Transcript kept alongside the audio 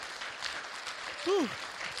Whew.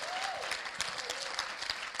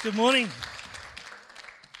 Good morning.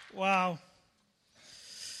 Wow.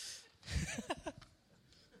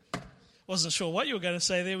 Wasn't sure what you were going to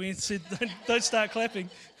say there when you said don't start clapping.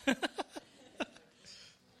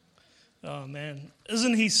 Oh man,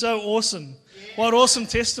 isn't he so awesome? What awesome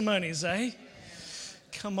testimonies, eh?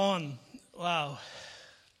 Come on. Wow.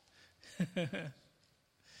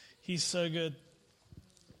 He's so good.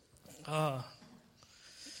 Oh,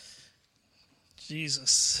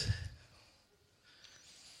 Jesus.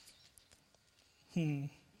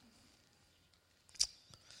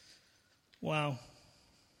 Wow.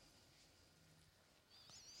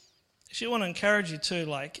 Actually, I want to encourage you too,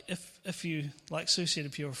 like, if you, like Sue said,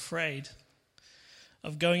 if you're afraid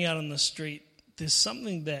of going out on the street, there's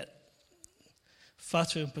something that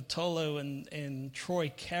Fatu and Patolo and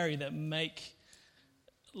Troy carry that make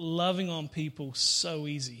loving on people so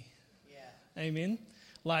easy. Yeah. Amen?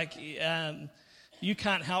 Like, you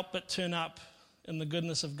can't help but turn up in the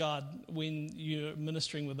goodness of God when you're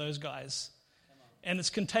ministering with those guys. And it's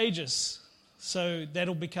contagious, so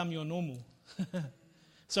that'll become your normal.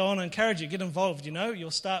 So I want to encourage you, get involved, You'll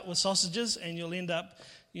start with sausages and you'll end up,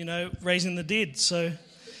 raising the dead. So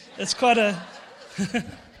it's quite a...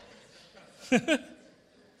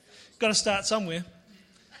 Got to start somewhere.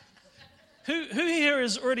 Who here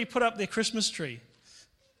has already put up their Christmas tree?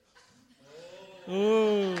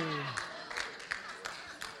 Ooh.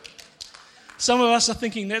 Some of us are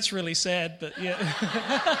thinking that's really sad, but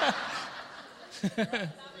yeah.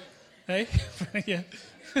 Hey? Yeah.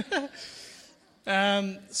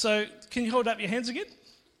 So can you hold up your hands again?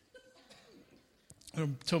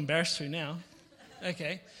 I'm too embarrassed to now.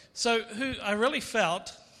 Okay. So I really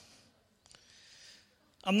felt,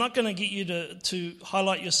 I'm not going to get you to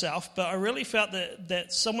highlight yourself, but I really felt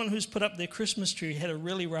that someone who's put up their Christmas tree had a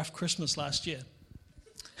really rough Christmas last year.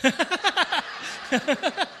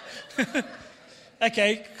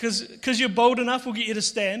 Okay, because you're bold enough, we'll get you to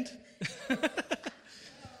stand.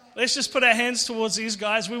 Let's just put our hands towards these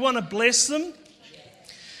guys. We want to bless them.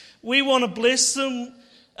 We want to bless them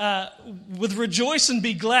with rejoice and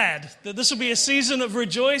be glad. That this will be a season of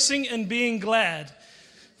rejoicing and being glad.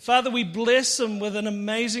 Father, we bless them with an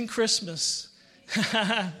amazing Christmas.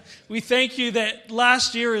 We thank you that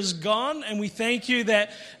last year is gone, and we thank you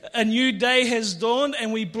that a new day has dawned,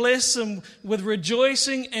 and we bless them with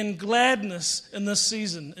rejoicing and gladness in this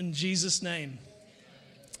season, in Jesus' name.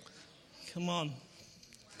 Come on.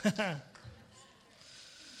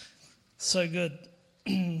 So good.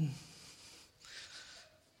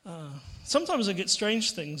 Sometimes I get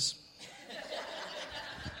strange things.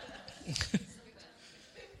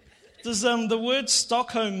 Does the word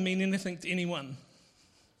Stockholm mean anything to anyone?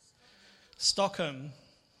 Stockholm.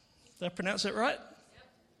 Did I pronounce it right? Yep.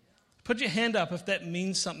 Put your hand up if that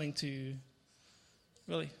means something to you.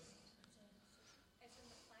 Really?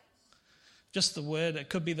 Just the word. It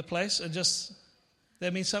could be the place.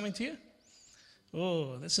 That means something to you?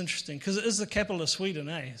 Oh, that's interesting. Because it is the capital of Sweden,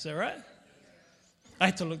 eh? Is that right? I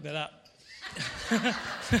had to look that up.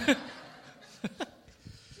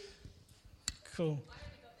 Cool.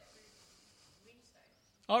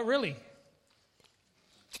 Oh, really?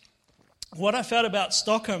 What I felt about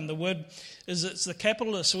Stockholm, the word is it's the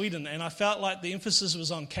capital of Sweden, and I felt like the emphasis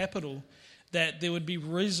was on capital, that there would be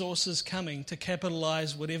resources coming to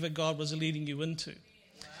capitalize whatever God was leading you into.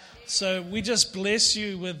 So we just bless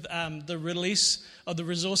you with the release of the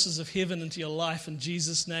resources of heaven into your life in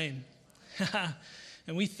Jesus' name.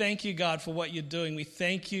 And we thank you, God, for what you're doing. We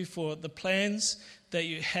thank you for the plans that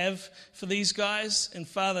you have for these guys. And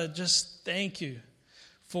Father, just thank you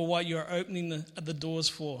for what you're opening the doors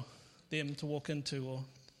for them to walk into, or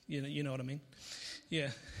you know what I mean? Yeah.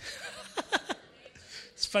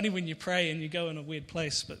 It's funny when you pray and you go in a weird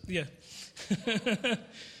place, but yeah.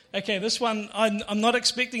 Okay, this one, I'm not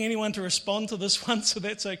expecting anyone to respond to this one, so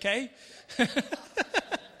that's okay.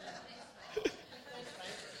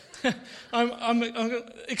 I'm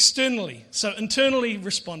externally, so internally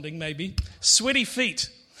responding maybe. Sweaty feet.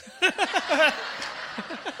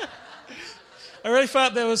 I really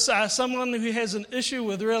felt there was someone who has an issue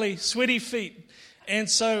with really sweaty feet. And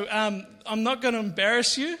so I'm not going to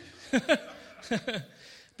embarrass you,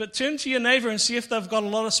 but turn to your neighbor and see if they've got a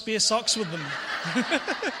lot of spare socks with them.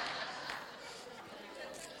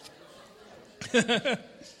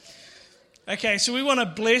 Okay, so we want to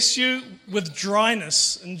bless you with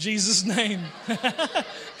dryness in Jesus' name.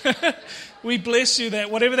 We bless you that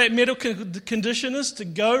whatever that medical condition is, to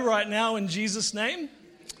go right now in Jesus' name.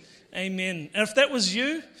 Amen. And if that was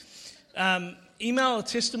you, email a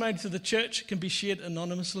testimony to the church. It can be shared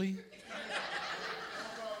anonymously.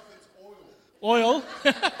 Oil?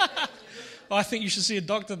 I I think you should see a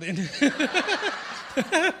doctor then.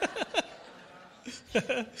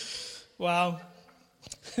 Wow.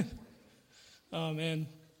 Oh, man.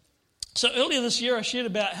 So earlier this year, I shared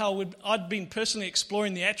about how I'd been personally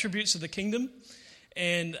exploring the attributes of the kingdom.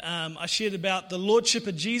 And I shared about the lordship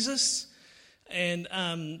of Jesus. And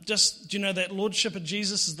that lordship of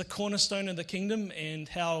Jesus is the cornerstone of the kingdom, and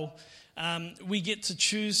how we get to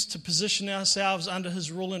choose to position ourselves under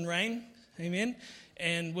his rule and reign. Amen.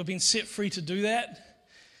 And we've been set free to do that.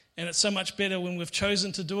 And it's so much better when we've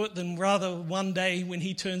chosen to do it than rather one day when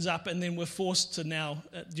he turns up and then we're forced to now,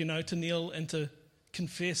 to kneel and to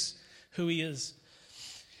confess who he is.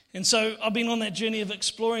 And so I've been on that journey of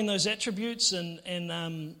exploring those attributes, and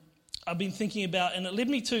I've been thinking about, and it led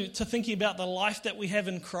me to thinking about the life that we have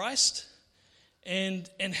in Christ, and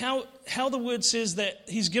how the word says that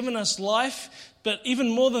he's given us life, but even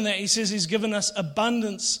more than that, he says he's given us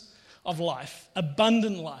abundance of life,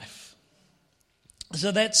 abundant life.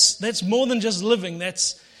 So that's more than just living.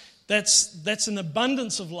 That's an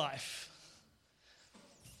abundance of life.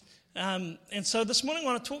 And so this morning I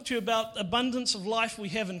want to talk to you about abundance of life we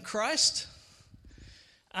have in Christ.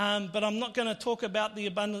 But I'm not going to talk about the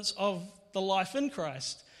abundance of the life in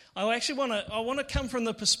Christ. I want to come from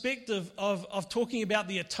the perspective of talking about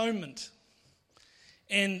the atonement,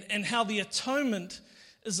 and how the atonement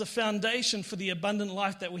is the foundation for the abundant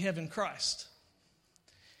life that we have in Christ.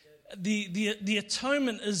 The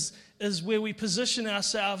atonement is where we position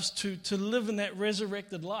ourselves to live in that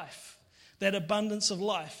resurrected life, that abundance of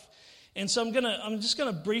life. And so I'm just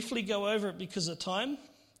gonna briefly go over it because of time.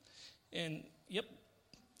 And yep.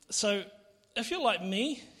 So if you're like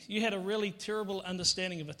me, you had a really terrible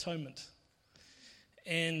understanding of atonement.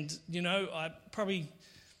 And I probably,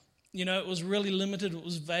 it was really limited, it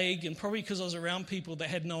was vague, and probably because I was around people that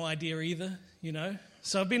had no idea either,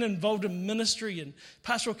 So I've been involved in ministry and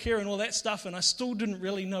pastoral care and all that stuff, and I still didn't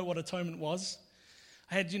really know what atonement was.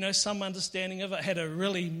 I had, some understanding of it. I had a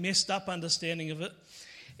really messed up understanding of it.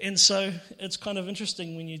 And so it's kind of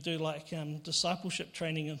interesting when you do like discipleship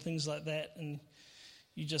training and things like that, and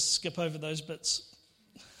you just skip over those bits.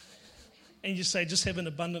 And you say, just have an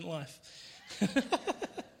abundant life.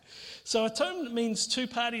 So atonement means two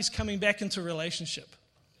parties coming back into relationship.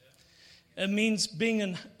 It means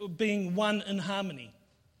being one in harmony.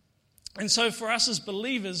 And so for us as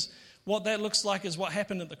believers, what that looks like is what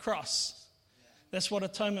happened at the cross. That's what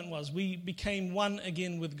atonement was. We became one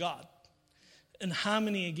again with God, in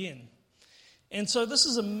harmony again. And so this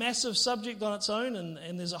is a massive subject on its own,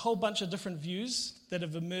 and there's a whole bunch of different views that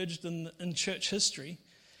have emerged in church history.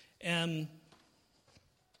 Got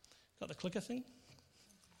the clicker thing?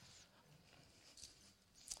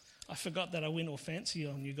 I forgot that I went all fancy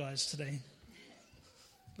on you guys today.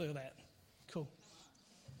 Look at that. Cool.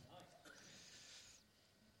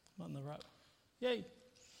 I'm on the right. Yay.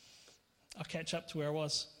 I'll catch up to where I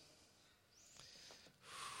was.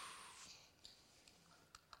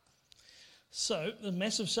 So, the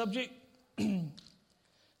massive subject.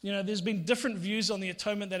 There's been different views on the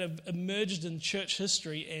atonement that have emerged in church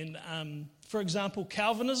history. And, for example,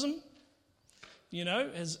 Calvinism,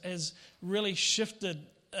 has really shifted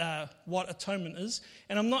what atonement is.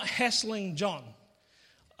 And I'm not hassling John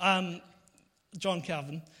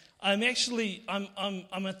Calvin. I'm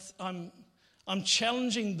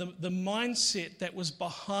challenging the mindset that was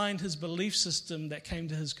behind his belief system that came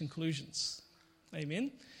to his conclusions.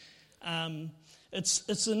 Amen.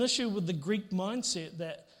 It's an issue with the Greek mindset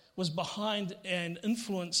that was behind and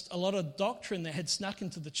influenced a lot of doctrine that had snuck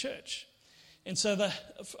into the church. And so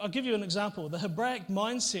I'll give you an example. The Hebraic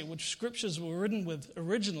mindset, which scriptures were written with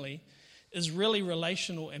originally, is really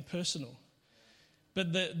relational and personal.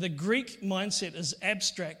 But the Greek mindset is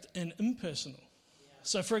abstract and impersonal.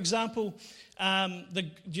 So, for example,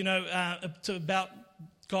 about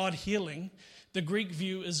God healing, the Greek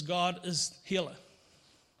view is God is healer.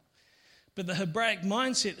 But the Hebraic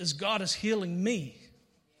mindset is God is healing me.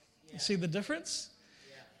 You see the difference?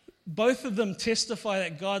 Both of them testify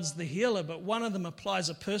that God's the healer, but one of them applies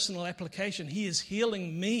a personal application. He is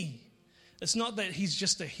healing me. It's not that he's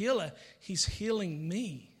just a healer, he's healing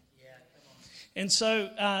me. And so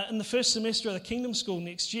in the first semester of the Kingdom School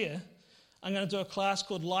next year, I'm going to do a class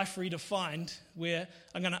called Life Redefined, where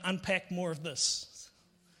I'm going to unpack more of this.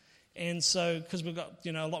 And so, because we've got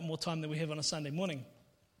a lot more time than we have on a Sunday morning.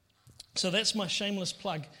 So that's my shameless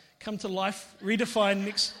plug. Come to Life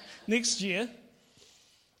Redefined next year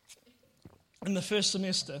in the first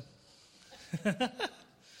semester.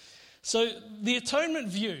 So the atonement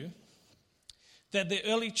view that the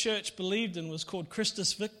early church believed in was called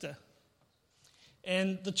Christus Victor.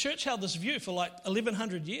 And the church held this view for like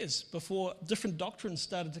 1,100 years before different doctrines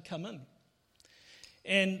started to come in.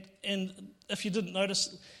 And if you didn't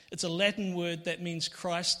notice, it's a Latin word that means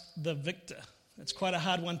Christ the victor. It's quite a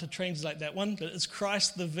hard one to translate, that one, but it's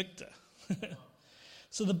Christ the victor.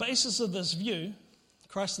 So the basis of this view,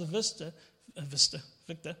 Christ the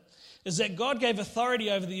victor, is that God gave authority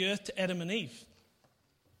over the earth to Adam and Eve.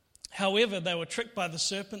 However, they were tricked by the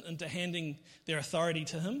serpent into handing their authority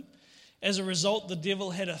to him. As a result, the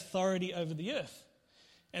devil had authority over the earth.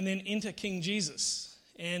 And then enter King Jesus.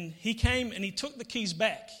 And he came and he took the keys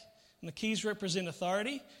back. And the keys represent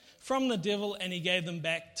authority from the devil, and he gave them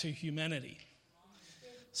back to humanity.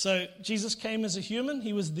 So Jesus came as a human.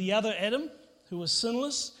 He was the other Adam who was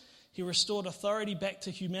sinless. He restored authority back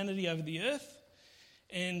to humanity over the earth.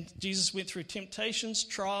 And Jesus went through temptations,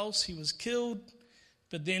 trials. He was killed,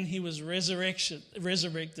 but then he was resurrected.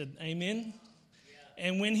 Amen? Yeah.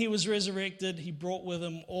 And when he was resurrected, he brought with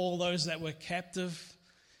him all those that were captive,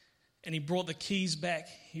 and he brought the keys back.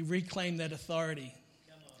 He reclaimed that authority.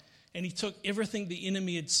 And he took everything the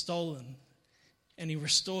enemy had stolen, and he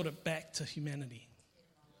restored it back to humanity.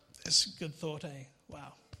 That's a good thought, eh?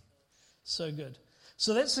 Wow. So good.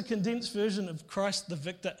 So that's the condensed version of Christ the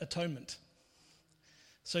Victor atonement.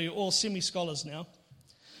 So you're all semi-scholars now.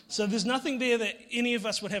 So there's nothing there that any of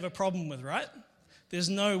us would have a problem with, right? There's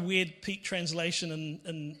no weird Pete translation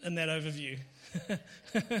in that overview.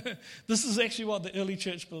 This is actually what the early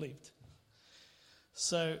church believed.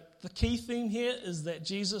 So the key theme here is that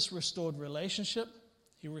Jesus restored relationship,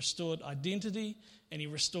 he restored identity, and he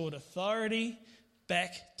restored authority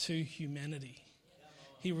back to humanity.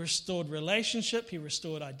 He restored relationship, he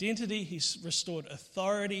restored identity, he restored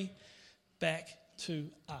authority back to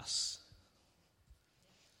us.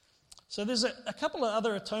 So there's a couple of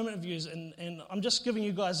other atonement views, and I'm just giving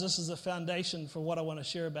you guys this as a foundation for what I want to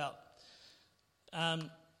share about.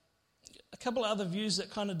 A couple of other views that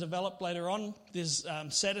kind of developed later on. There's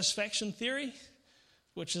satisfaction theory,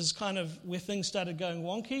 which is kind of where things started going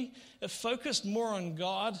wonky. It focused more on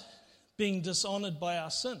God being dishonored by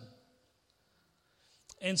our sin.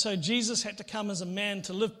 And so Jesus had to come as a man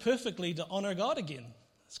to live perfectly to honor God again.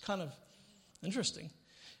 It's kind of interesting.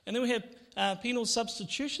 And then we had penal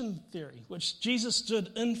substitution theory, which Jesus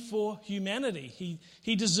stood in for humanity.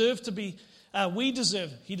 He deserved to be,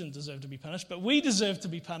 he didn't deserve to be punished, but we deserve to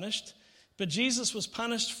be punished. But Jesus was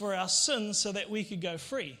punished for our sins so that we could go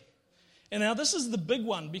free. And now this is the big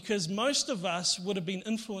one, because most of us would have been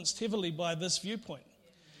influenced heavily by this viewpoint.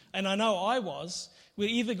 And I know I was. We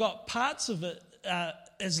either got parts of it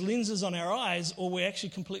as lenses on our eyes, or we're actually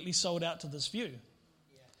completely sold out to this view.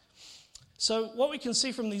 So what we can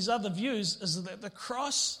see from these other views is that the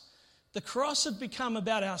cross had become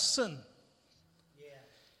about our sin.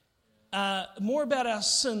 More about our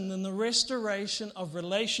sin than the restoration of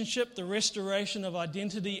relationship, the restoration of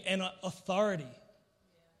identity and authority.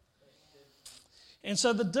 And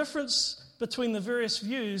so the difference between the various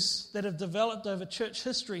views that have developed over church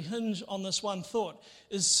history hinge on this one thought.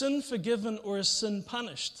 Is sin forgiven or is sin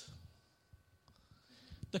punished?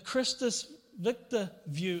 The Christus Victor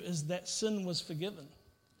view is that sin was forgiven.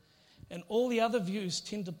 And all the other views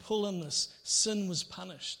tend to pull in this, sin was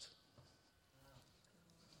punished.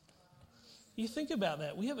 You think about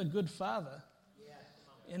that. We have a good Father,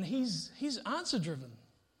 and he's answer-driven.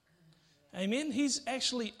 Amen? He's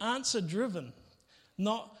actually answer-driven,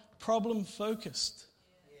 not problem-focused.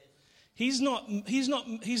 He's not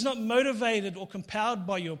motivated or compelled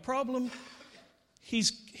by your problem.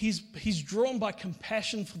 He's drawn by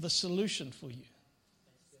compassion for the solution for you.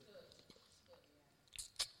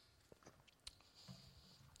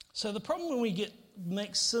 So the problem when we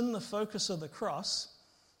make sin the focus of the cross,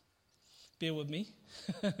 bear with me,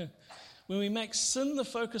 when we make sin the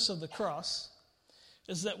focus of the cross,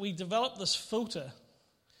 is that we develop this filter,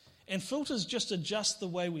 and filters just adjust the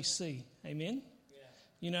way we see. Amen?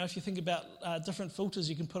 You know, if you think about different filters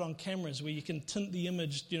you can put on cameras where you can tint the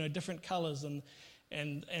image, different colors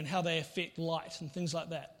and how they affect light and things like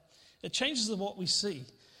that. It changes what we see.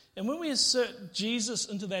 And when we insert Jesus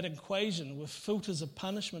into that equation with filters of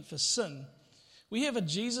punishment for sin, we have a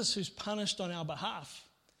Jesus who's punished on our behalf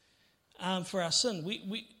for our sin.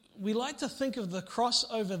 We like to think of the cross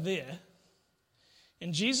over there,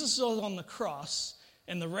 and Jesus is on the cross,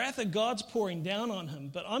 and the wrath of God's pouring down on him,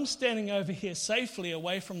 but I'm standing over here safely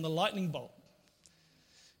away from the lightning bolt.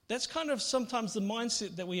 That's kind of sometimes the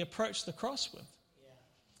mindset that we approach the cross with.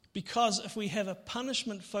 Because if we have a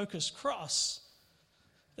punishment-focused cross,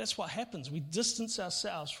 that's what happens. We distance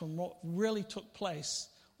ourselves from what really took place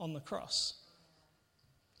on the cross.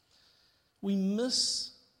 We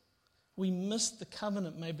miss the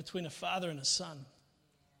covenant made between a father and a son.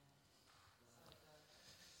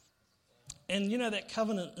 And you know that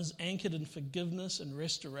covenant is anchored in forgiveness and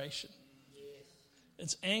restoration.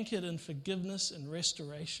 It's anchored in forgiveness and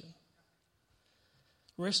restoration.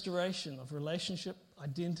 Restoration of relationship,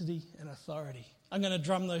 identity, and authority. I'm going to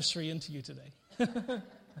drum those three into you today.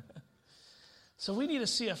 So we need to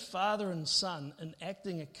see a father and son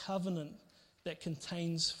enacting a covenant that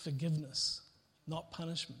contains forgiveness, not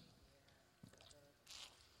punishment.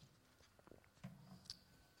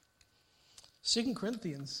 2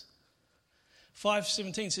 Corinthians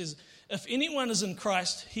 5:17 says, if anyone is in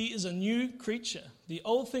Christ, he is a new creature. The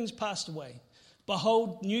old things passed away.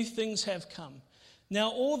 Behold, new things have come. Now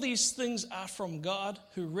all these things are from God,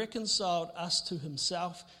 who reconciled us to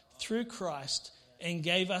himself through Christ and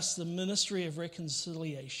gave us the ministry of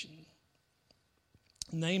reconciliation.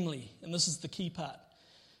 Namely, and this is the key part,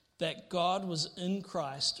 that God was in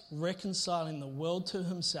Christ reconciling the world to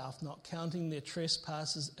himself, not counting their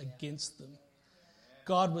trespasses against them.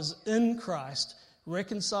 God was in Christ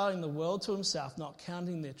reconciling the world to himself, not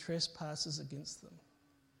counting their trespasses against them.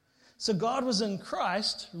 So God was in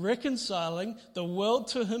Christ reconciling the world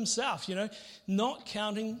to himself, not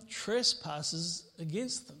counting trespasses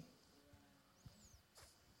against them.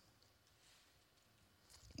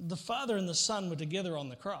 The Father and the Son were together on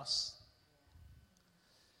the cross.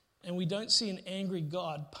 And we don't see an angry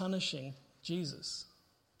God punishing Jesus.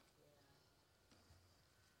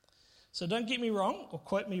 So don't get me wrong, or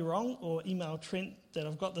quote me wrong, or email Trent that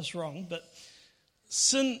I've got this wrong, but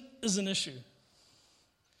sin is an issue.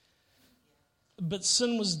 But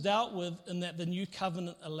sin was dealt with in that the new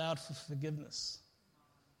covenant allowed for forgiveness.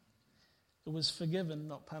 It was forgiven,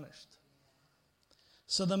 not punished.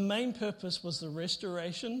 So the main purpose was the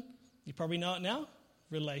restoration, you probably know it now,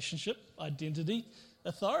 relationship, identity,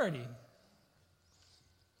 authority.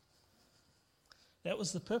 That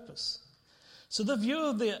was the purpose. So the view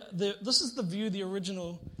of this is the view the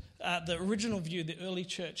original view the early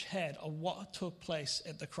church had of what took place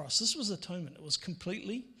at the cross. This was atonement. It was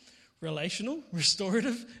completely relational,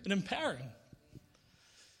 restorative, and empowering.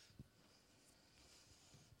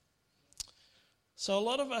 So a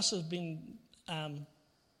lot of us have been,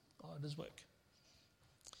 it does work.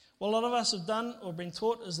 What a lot of us have done or been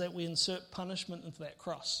taught is that we insert punishment into that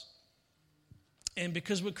cross. And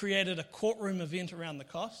because we created a courtroom event around the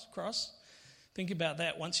cross, think about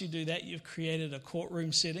that. Once you do that, you've created a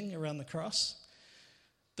courtroom setting around the cross.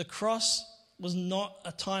 The cross was not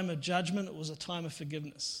a time of judgment, it was a time of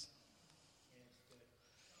forgiveness.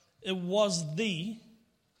 This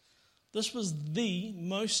was the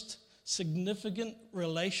most significant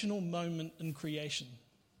relational moment in creation.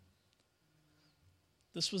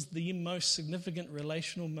 This was the most significant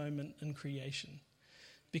relational moment in creation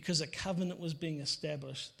because a covenant was being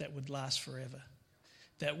established that would last forever,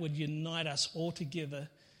 that would unite us all together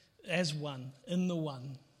as one, in the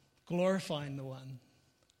one, glorifying the one.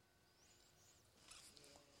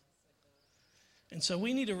 And so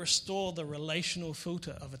we need to restore the relational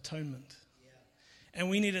filter of atonement. And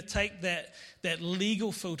we need to take that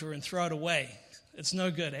legal filter and throw it away. It's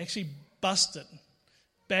no good. Actually bust it,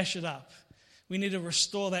 bash it up. We need to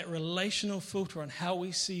restore that relational filter on how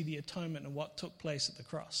we see the atonement and what took place at the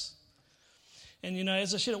cross. And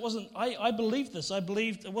as I said, I believed this. I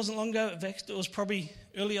believed it wasn't long ago. In fact, it was probably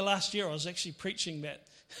earlier last year. I was actually preaching that.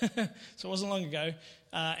 So it wasn't long ago,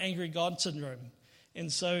 angry God syndrome.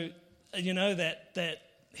 And so, that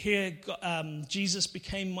here Jesus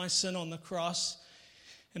became my sin on the cross.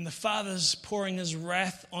 And the Father's pouring his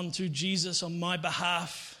wrath onto Jesus on my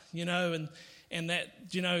behalf, and that,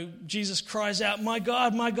 Jesus cries out, my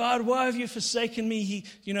God, why have you forsaken me?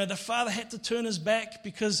 The Father had to turn his back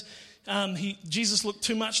because Jesus looked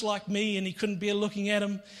too much like me and he couldn't bear looking at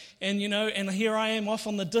him. And, and here I am off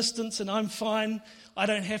on the distance and I'm fine. I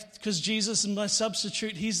don't have, because Jesus is my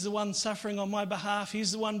substitute. He's the one suffering on my behalf.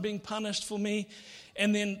 He's the one being punished for me.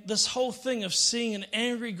 And then this whole thing of seeing an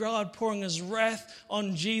angry God pouring his wrath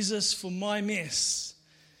on Jesus for my mess.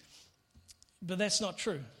 But that's not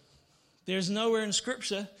true. There's nowhere in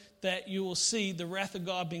Scripture that you will see the wrath of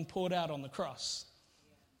God being poured out on the cross.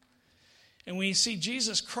 And when you see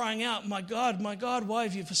Jesus crying out, my God, why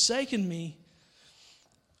have you forsaken me?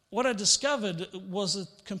 What I discovered was a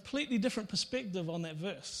completely different perspective on that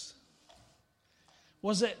verse.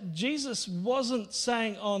 Was that Jesus wasn't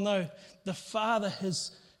saying, oh no, the Father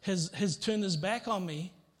has turned his back on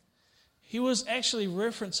me. He was actually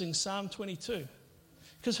referencing Psalm 22.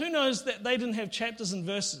 Because who knows that they didn't have chapters and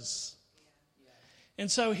verses.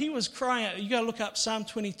 And so he was crying out. You got to look up Psalm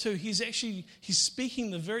 22. He's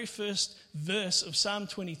speaking the very first verse of Psalm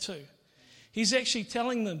 22. He's actually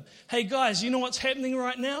telling them, hey guys, you know what's happening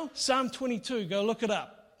right now? Psalm 22, go look it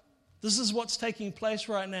up. This is what's taking place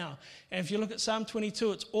right now. And if you look at Psalm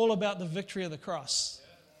 22, it's all about the victory of the cross.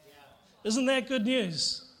 Isn't that good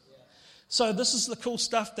news? So this is the cool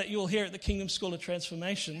stuff that you'll hear at the Kingdom School of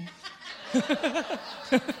Transformation.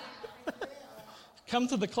 Come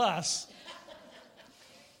to the class.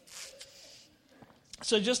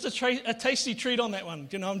 So just a tasty treat on that one.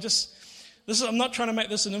 I'm not trying to make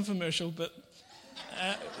this an infomercial, but,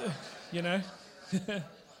 yeah.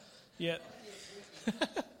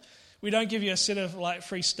 We don't give you a set of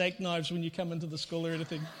free steak knives when you come into the school or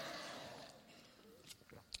anything.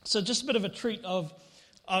 So just a bit of a treat to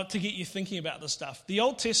get you thinking about this stuff. The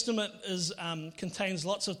Old Testament contains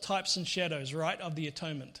lots of types and shadows, right, of the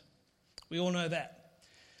atonement. We all know that.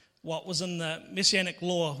 What was in the Messianic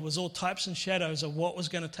law was all types and shadows of what was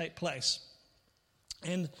going to take place.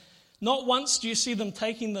 And not once do you see them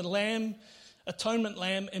taking the atonement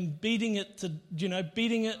lamb, and beating it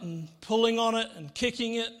and pulling on it and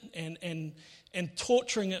kicking it and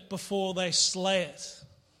torturing it before they slay it.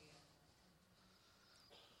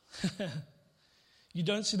 You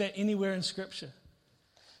don't see that anywhere in Scripture.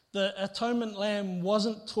 The atonement lamb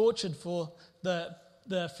wasn't tortured for the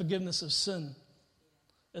forgiveness of sin.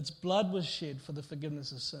 Its blood was shed for the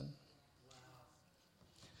forgiveness of sin.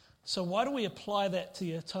 So why do we apply that to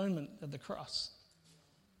the atonement at the cross?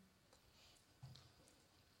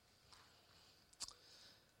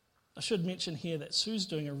 I should mention here that Sue's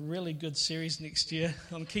doing a really good series next year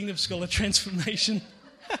on Kingdom School of Transformation.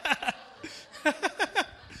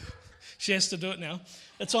 She has to do it now.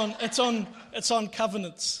 It's on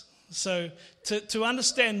covenants. So to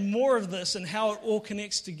understand more of this and how it all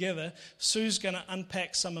connects together, Sue's going to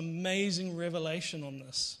unpack some amazing revelation on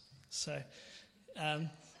this. So,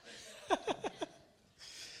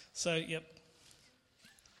 yep.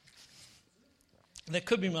 That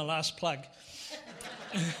could be my last plug.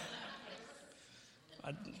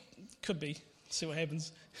 Could be. See what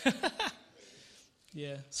happens.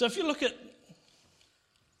 Yeah. So if you look at...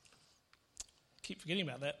 keep forgetting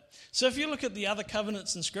about that. So if you look at the other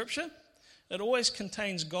covenants in Scripture, it always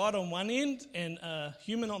contains God on one end and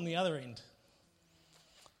human on the other end.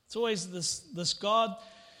 It's always this God,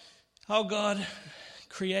 our God,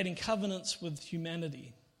 creating covenants with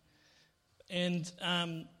humanity. And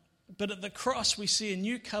but at the cross, we see a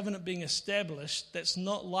new covenant being established that's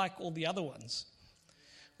not like all the other ones.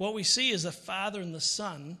 What we see is the Father and the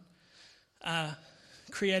Son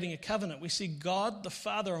creating a covenant. We see God, the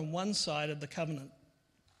Father, on one side of the covenant.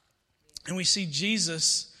 And we see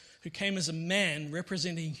Jesus, who came as a man,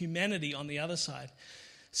 representing humanity on the other side.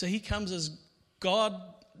 So he comes as God,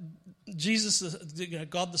 Jesus,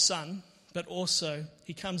 God the Son, but also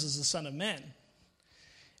he comes as the Son of Man.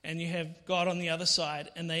 And you have God on the other side,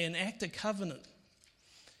 and they enact a covenant.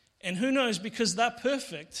 And who knows, because they're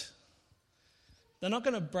perfect, they're not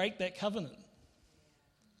going to break that covenant.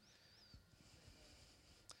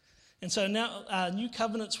 And so now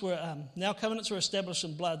covenants were established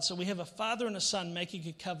in blood. So we have a father and a son making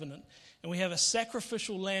a covenant, and we have a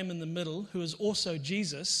sacrificial lamb in the middle who is also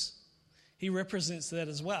Jesus. He represents that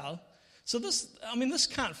as well. So this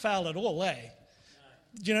can't fail at all, eh?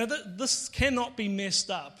 No. This cannot be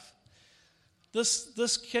messed up.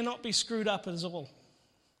 This cannot be screwed up at all.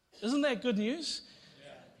 Isn't that good news?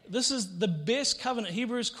 Yeah. This is the best covenant.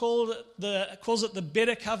 Hebrews calls it the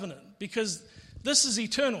better covenant, because this is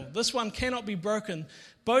eternal. This one cannot be broken.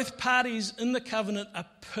 Both parties in the covenant are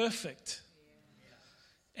perfect.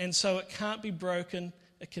 And so it can't be broken.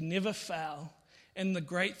 It can never fail. And the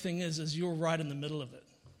great thing is you're right in the middle of it.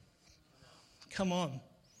 Come on.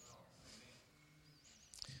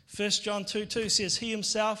 1 John 2:2 says, He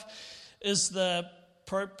himself is the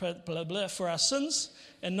for our sins,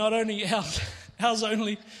 and not only ours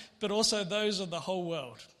only, but also those of the whole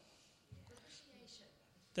world.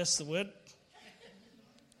 That's the word.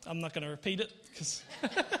 I'm not going to repeat it because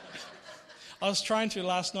I was trying to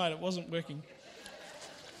last night. It wasn't working.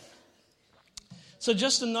 So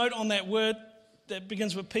just a note on that word that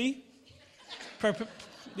begins with P.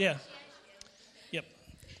 Yeah. Yep.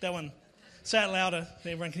 That one. Say it louder so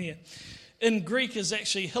everyone can hear. In Greek is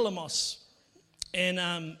actually hilamos.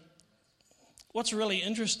 And what's really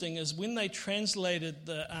interesting is when they translated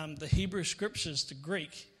the Hebrew scriptures to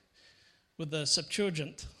Greek with the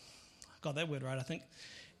Septuagint, I got that word right, I think.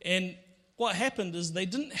 And what happened is they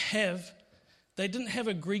didn't have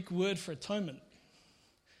a Greek word for atonement.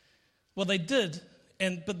 Well, they did,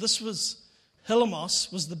 but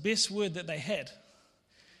hilamos was the best word that they had.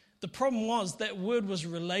 The problem was that word was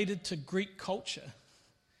related to Greek culture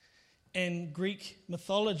and Greek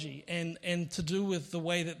mythology and to do with the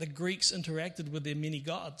way that the Greeks interacted with their many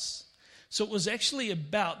gods. So it was actually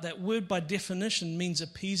about, that word by definition means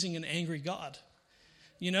appeasing an angry God.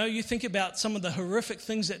 You know, you think about some of the horrific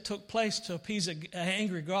things that took place to appease an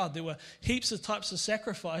angry God. There were heaps of types of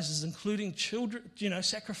sacrifices, including children,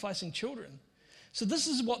 sacrificing children. So this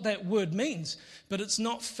is what that word means, but it's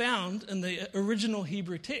not found in the original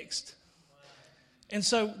Hebrew text. And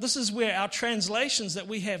so this is where our translations that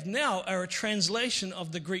we have now are a translation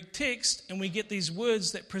of the Greek text, and we get these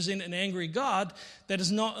words that present an angry God that is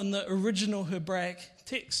not in the original Hebraic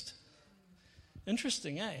text.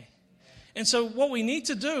 Interesting, eh? And so what we need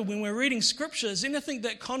to do when we're reading Scripture is anything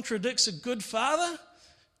that contradicts a good Father,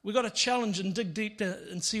 we've got to challenge and dig deep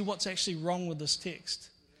and see what's actually wrong with this text.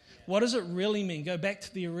 What does it really mean? Go back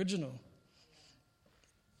to the original.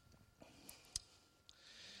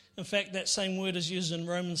 In fact, that same word is used in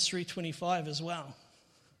Romans 3:25 as well.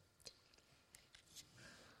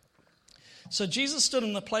 So Jesus stood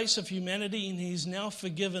in the place of humanity, and he's now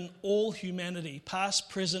forgiven all humanity, past,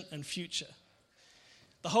 present, and future.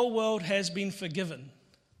 The whole world has been forgiven.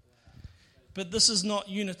 But this is not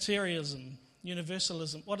Unitarianism,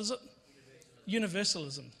 universalism. What is it?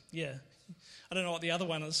 Universalism, yeah. I don't know what the other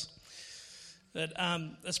one is. But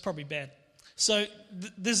that's probably bad. So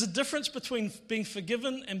there's a difference between being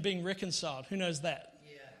forgiven and being reconciled. Who knows that?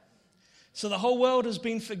 Yeah. So the whole world has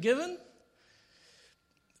been forgiven,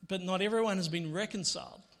 but not everyone has been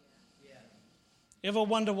reconciled. Yeah. Ever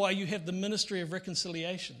wonder why you have the ministry of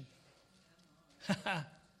reconciliation?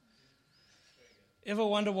 Ever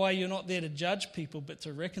wonder why you're not there to judge people, but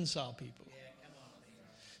to reconcile people? Yeah, come on.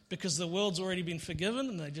 Because the world's already been forgiven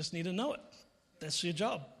and they just need to know it. That's your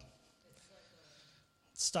job.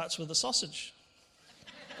 It starts with a sausage.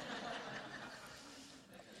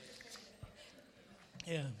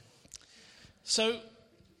 Yeah. So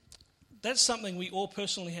that's something we all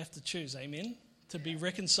personally have to choose, amen? To be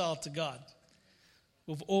reconciled to God.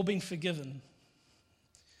 We've all been forgiven,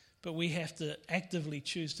 but we have to actively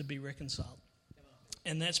choose to be reconciled.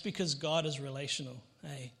 And that's because God is relational,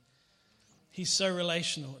 eh? He's so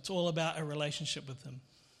relational. It's all about a relationship with him.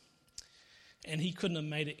 And he couldn't have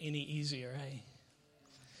made it any easier, eh?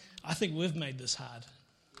 I think we've made this hard.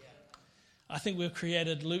 I think we've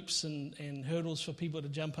created loops and hurdles for people to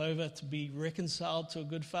jump over to be reconciled to a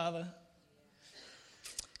good Father.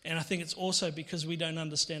 And I think it's also because we don't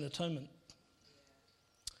understand atonement.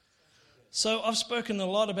 So I've spoken a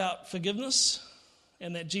lot about forgiveness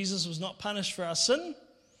and that Jesus was not punished for our sin,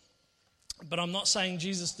 but I'm not saying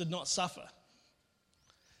Jesus did not suffer.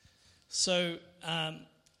 So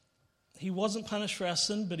he wasn't punished for our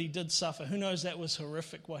sin, but he did suffer. Who knows that was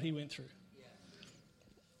horrific what he went through?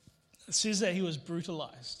 It says that he was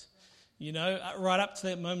brutalized. You know, right up to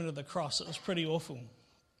that moment of the cross, it was pretty awful.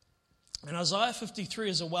 And Isaiah 53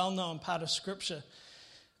 is a well-known part of Scripture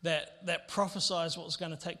that prophesies what was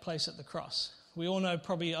going to take place at the cross. We all know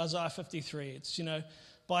probably Isaiah 53. It's,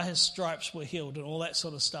 by his stripes we're healed and all that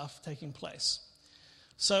sort of stuff taking place.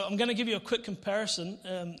 So I'm going to give you a quick comparison.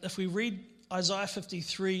 If we read Isaiah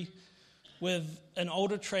 53 with an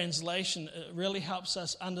older translation, it really helps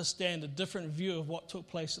us understand a different view of what took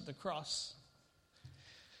place at the cross.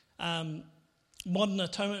 Modern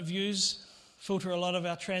atonement views filter a lot of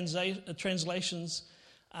our translations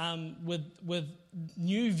with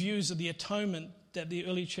new views of the atonement that the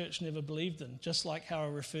early church never believed in, just like how I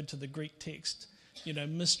referred to the Greek text,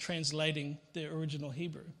 mistranslating the original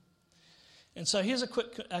Hebrew. And so here's a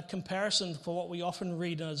quick comparison for what we often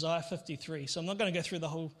read in Isaiah 53. So I'm not going to go through the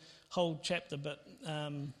whole chapter, but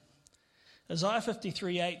Isaiah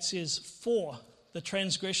 53:8 says, "For the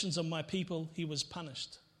transgressions of my people he was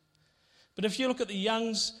punished." But if you look at the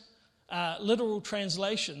Young's literal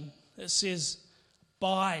translation, it says,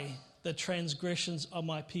 "By the transgressions of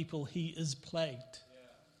my people he is plagued." Yeah.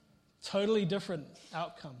 Totally different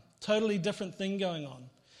outcome. Totally different thing going on.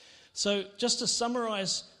 So just to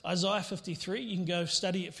summarize Isaiah 53, you can go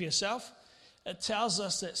study it for yourself. It tells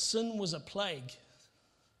us that sin was a plague,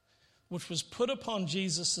 which was put upon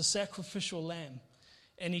Jesus, the sacrificial lamb.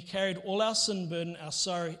 And he carried all our sin burden, our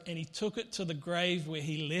sorrow, and he took it to the grave where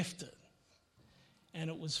he left it. And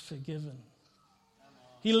it was forgiven.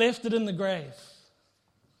 He left it in the grave.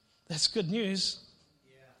 That's good news.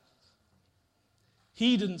 Yeah.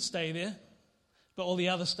 He didn't stay there, but all the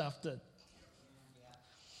other stuff did.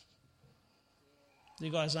 Yeah.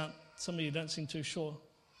 You guys some of you don't seem too sure.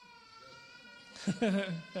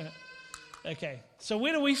 Okay, so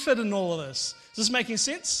where do we fit in all of this? Is this making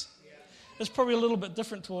sense? Yeah. It's probably a little bit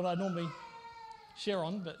different to what I normally share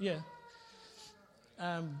on, but yeah.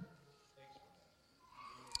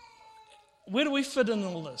 Where do we fit in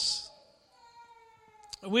all this?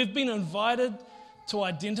 We've been invited to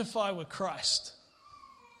identify with Christ.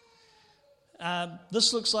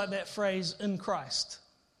 This looks like that phrase, in Christ.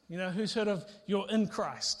 You know, who's heard of you're in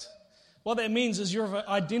Christ? What that means is you're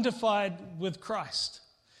identified with Christ.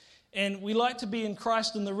 And we like to be in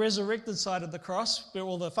Christ in the resurrected side of the cross, where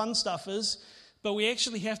all the fun stuff is, but we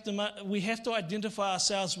actually have to identify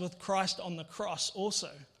ourselves with Christ on the cross also.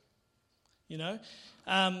 You know,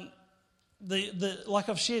 like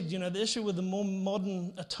I've shared, you know, the issue with the more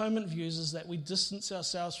modern atonement views is that we distance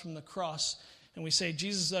ourselves from the cross and we say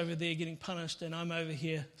Jesus is over there getting punished and I'm over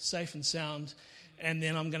here safe and sound, and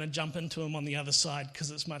then I'm going to jump into him on the other side because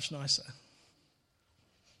it's much nicer.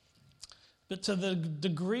 But to the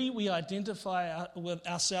degree we identify with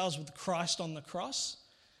ourselves with Christ on the cross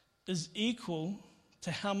is equal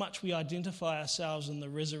to how much we identify ourselves in the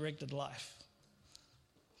resurrected life.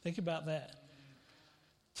 Think about that.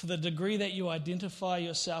 To the degree that you identify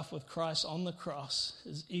yourself with Christ on the cross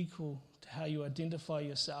is equal to how you identify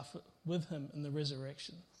yourself with him in the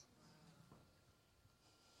resurrection.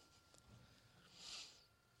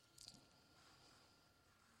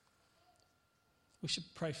 We should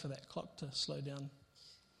pray for that clock to slow down.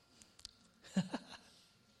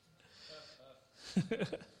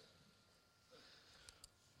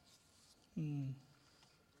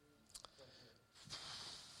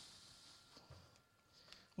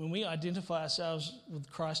 When we identify ourselves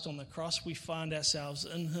with Christ on the cross, we find ourselves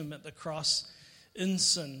in him at the cross in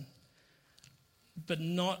sin, but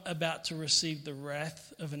not about to receive the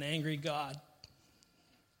wrath of an angry God.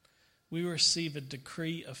 We receive a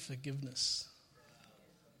decree of forgiveness.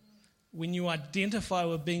 When you identify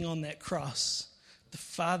with being on that cross, the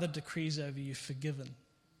Father decrees over you, forgiven.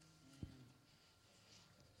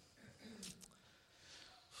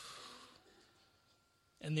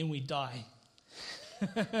 And then we die.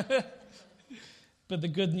 But the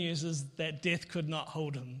good news is that death could not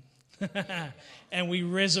hold him. And we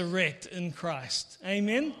resurrect in Christ.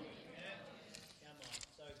 Amen?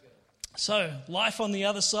 So, life on the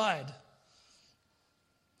other side.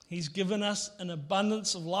 He's given us an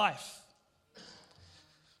abundance of life.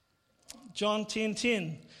 John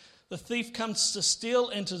 10:10, the thief comes to steal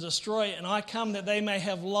and to destroy, and I come that they may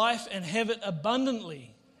have life and have it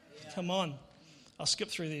abundantly. Yeah. Come on. I'll skip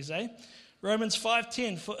through these, Romans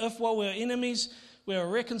 5:10, for if while we are enemies, we are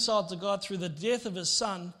reconciled to God through the death of his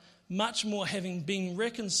Son, much more having been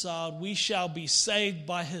reconciled, we shall be saved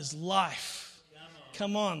by his life.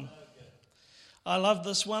 Come on. I love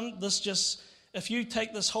this one. If you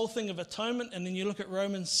take this whole thing of atonement and then you look at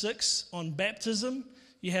Romans 6 on baptism,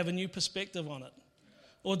 you have a new perspective on it.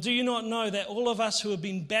 Or do you not know that all of us who have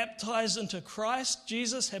been baptized into Christ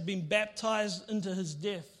Jesus have been baptized into his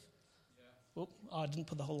death? Yeah. I didn't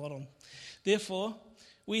put the whole lot on. Therefore,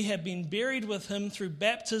 we have been buried with him through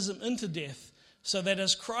baptism into death, so that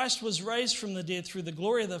as Christ was raised from the dead through the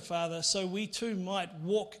glory of the Father, so we too might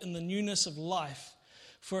walk in the newness of life.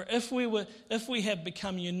 For if we have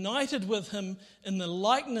become united with him in the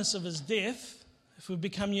likeness of his death, if we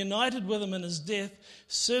become united with him in his death,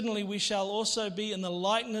 certainly we shall also be in the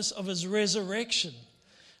likeness of his resurrection.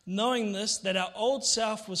 Knowing this, that our old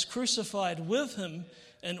self was crucified with him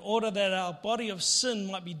in order that our body of sin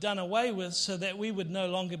might be done away with, so that we would no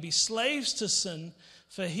longer be slaves to sin,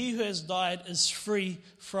 for he who has died is free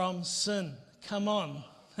from sin. Come on.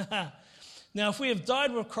 Now, if we have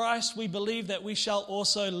died with Christ, we believe that we shall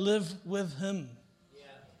also live with him.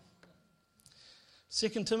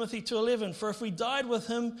 2 Timothy 2:11, for if we died with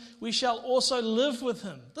him, we shall also live with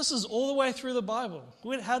him. This is all the way through the Bible.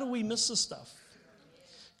 How do we miss this stuff?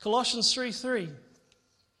 Colossians 3:3,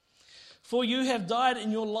 for you have died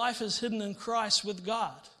and your life is hidden in Christ with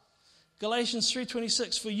God. Galatians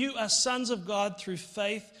 3:26, for you are sons of God through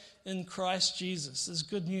faith in Christ Jesus. There's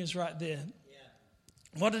good news right there.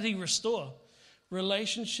 What did he restore?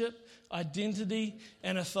 Relationship, identity,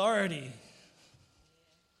 and authority.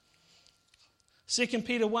 2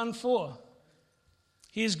 Peter 1:4.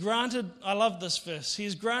 He has granted, I love this verse, he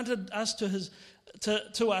has granted us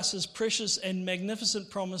to us his precious and magnificent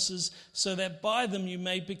promises, so that by them you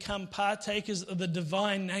may become partakers of the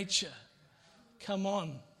divine nature. Come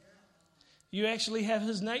on. You actually have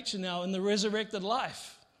his nature now in the resurrected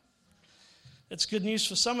life. It's good news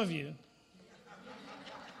for some of you.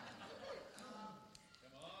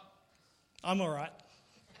 I'm all right.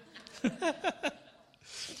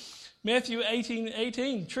 Matthew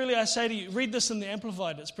 18:18. Truly I say to you, read this in the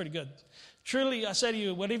Amplified, it's pretty good. Truly I say to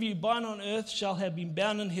you, whatever you bind on earth shall have been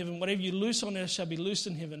bound in heaven. Whatever you loose on earth shall be loosed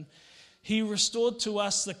in heaven. He restored to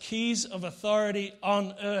us the keys of authority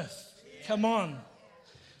on earth. Yeah. Come on.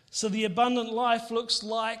 So the abundant life looks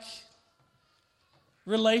like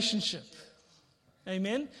relationship.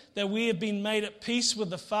 Amen? That we have been made at peace with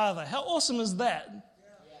the Father. How awesome is that?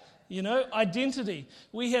 Identity.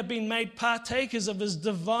 We have been made partakers of his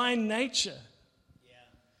divine nature. Yeah.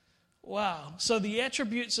 Wow. So the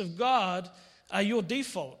attributes of God are your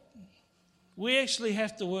default. We actually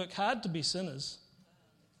have to work hard to be sinners.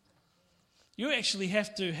 You actually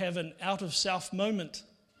have to have an out-of-self moment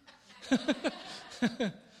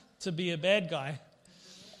to be a bad guy.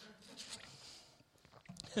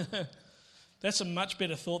 That's a much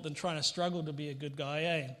better thought than trying to struggle to be a good guy,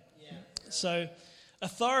 eh? Yeah. So,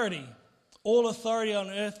 authority. All authority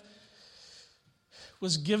on earth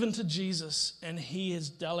was given to Jesus, and he has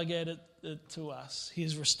delegated it to us. He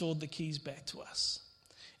has restored the keys back to us.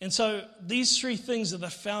 And so, these three things are the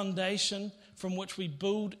foundation from which we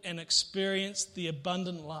build and experience the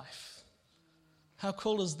abundant life. How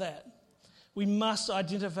cool is that? We must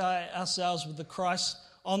identify ourselves with the Christ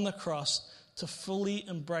on the cross to fully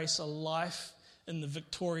embrace a life in the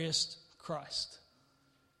victorious Christ.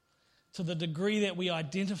 To the degree that we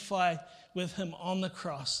identify with him on the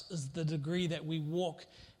cross is the degree that we walk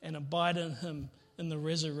and abide in him in the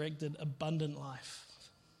resurrected abundant life.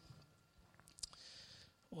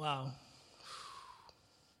 Wow.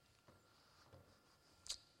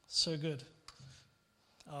 So good.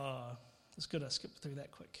 Oh, it's good I skipped through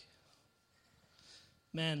that quick.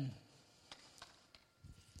 Man.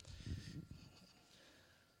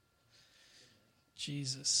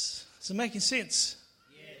 Jesus. Is it making sense?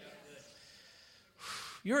 Yeah, good.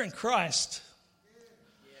 You're in Christ.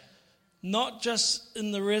 Yeah. Not just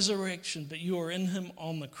in the resurrection, but you are in him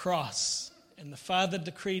on the cross. And the Father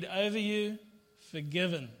decreed over you,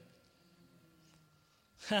 forgiven.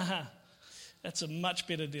 Haha. That's a much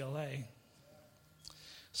better deal, eh?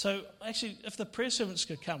 So, actually, if the prayer servants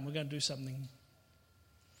could come, we're going to do something.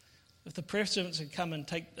 If the prayer servants could come and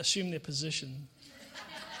assume their position.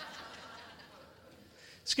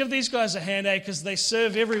 Let's give these guys a hand, eh? Because they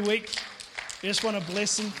serve every week. We just want to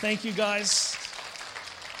bless them. Thank you, guys.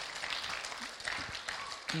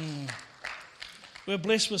 We're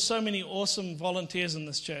blessed with so many awesome volunteers in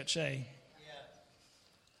this church, eh?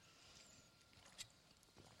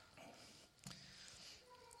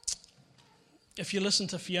 If you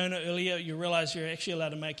listened to Fiona earlier, you realize you're actually allowed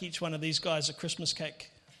to make each one of these guys a Christmas cake.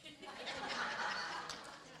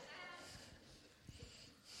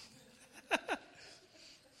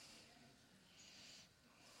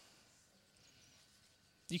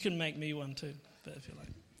 You can make me one too, but if you like.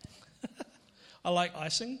 I like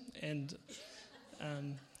icing and,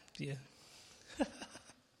 yeah.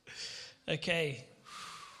 Okay.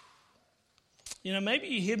 Maybe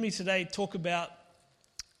you heard me today talk about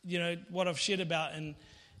what I've shared about, and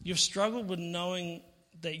you've struggled with knowing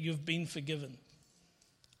that you've been forgiven.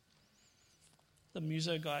 The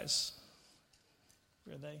muso guys,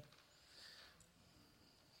 where are they?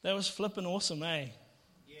 That was flipping awesome, eh?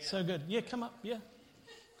 Yeah. So good. Yeah, come up, yeah.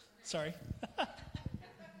 Sorry.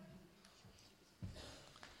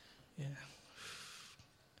 Yeah.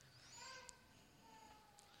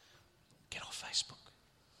 Get off Facebook.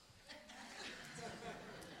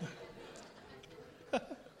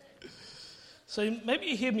 So maybe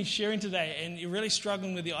you hear me sharing today and you're really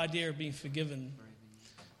struggling with the idea of being forgiven.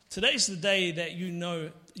 Today's the day that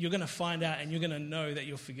you're going to find out and you're going to know that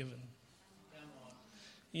you're forgiven.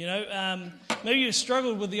 Maybe you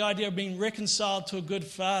struggled with the idea of being reconciled to a good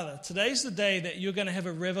father. Today's the day that you're going to have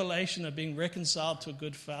a revelation of being reconciled to a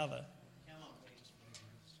good father.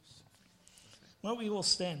 Why don't we all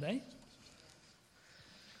stand, eh?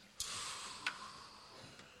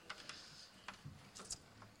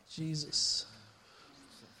 Jesus.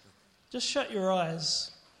 Just shut your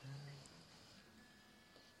eyes.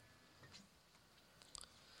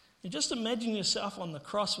 And just imagine yourself on the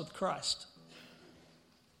cross with Christ.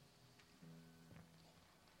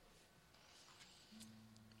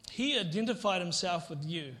 He identified himself with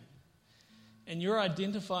you, and you're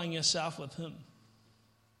identifying yourself with him.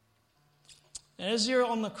 And as you're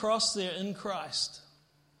on the cross there in Christ,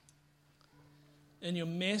 in your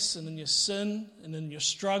mess and in your sin and in your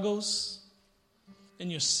struggles,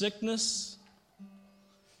 in your sickness,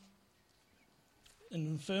 in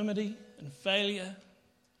infirmity and failure,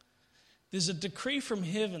 there's a decree from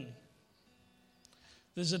heaven.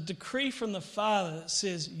 There's a decree from the Father that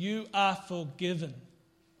says, you are forgiven.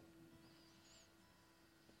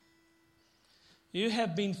 You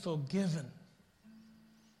have been forgiven.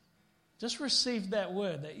 Just receive that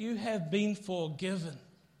word, that you have been forgiven.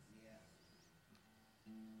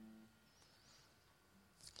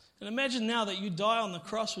 And imagine now that you die on the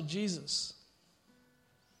cross with Jesus.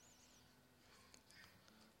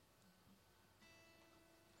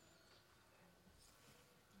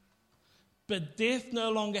 But death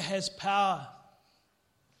no longer has power.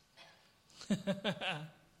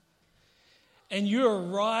 and you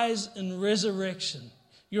arise in resurrection.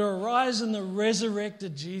 You arise in the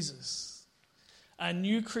resurrected Jesus, a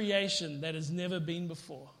new creation that has never been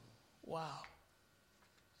before. Wow.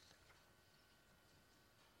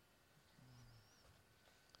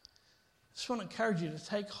 I just want to encourage you to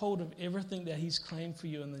take hold of everything that He's claimed for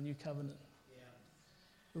you in the new covenant.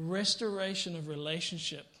 Restoration of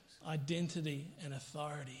relationship, identity, and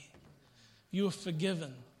authority. You are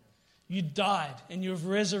forgiven. You died and you have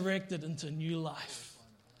resurrected into new life.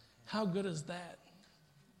 How good is that?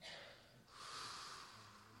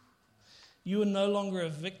 You are no longer a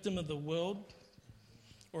victim of the world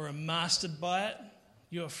or are mastered by it.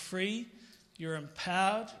 You are free, you're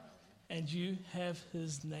empowered, and you have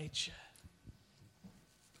His nature.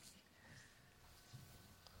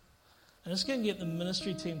 I'm just going to get the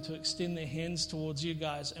ministry team to extend their hands towards you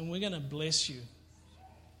guys, and we're going to bless you.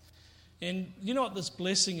 And you know what this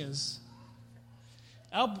blessing is?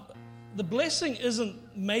 The blessing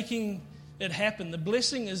isn't making it happen. The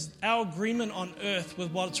blessing is our agreement on earth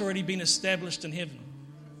with what's already been established in heaven.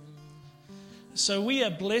 So we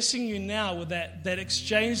are blessing you now with that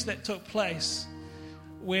exchange that took place,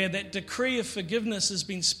 where that decree of forgiveness has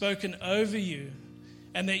been spoken over you,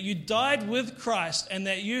 and that you died with Christ, and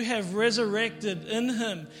that you have resurrected in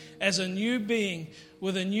Him as a new being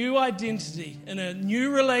with a new identity, in a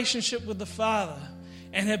new relationship with the Father,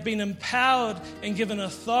 and have been empowered and given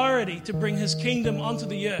authority to bring His kingdom onto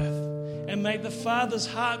the earth and make the Father's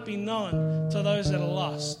heart be known to those that are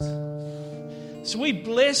lost. So we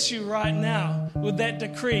bless you right now with that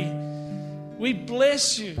decree. We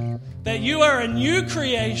bless you that you are a new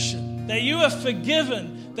creation, that you are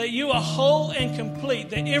forgiven, that you are whole and complete,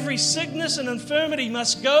 that every sickness and infirmity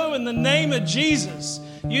must go in the name of Jesus.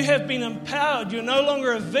 You have been empowered. You're no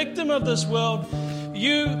longer a victim of this world.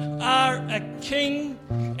 You are a king,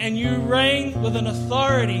 and you reign with an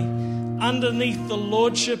authority underneath the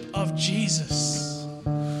lordship of Jesus.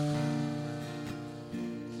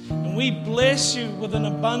 And we bless you with an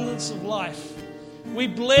abundance of life. We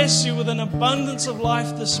bless you with an abundance of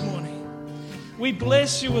life this morning. We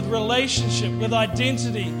bless you with relationship, with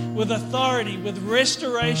identity, with authority, with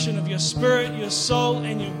restoration of your spirit, your soul,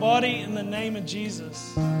 and your body in the name of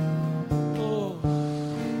Jesus. Oh.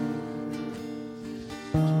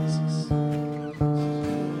 Jesus.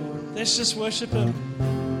 Let's just worship Him.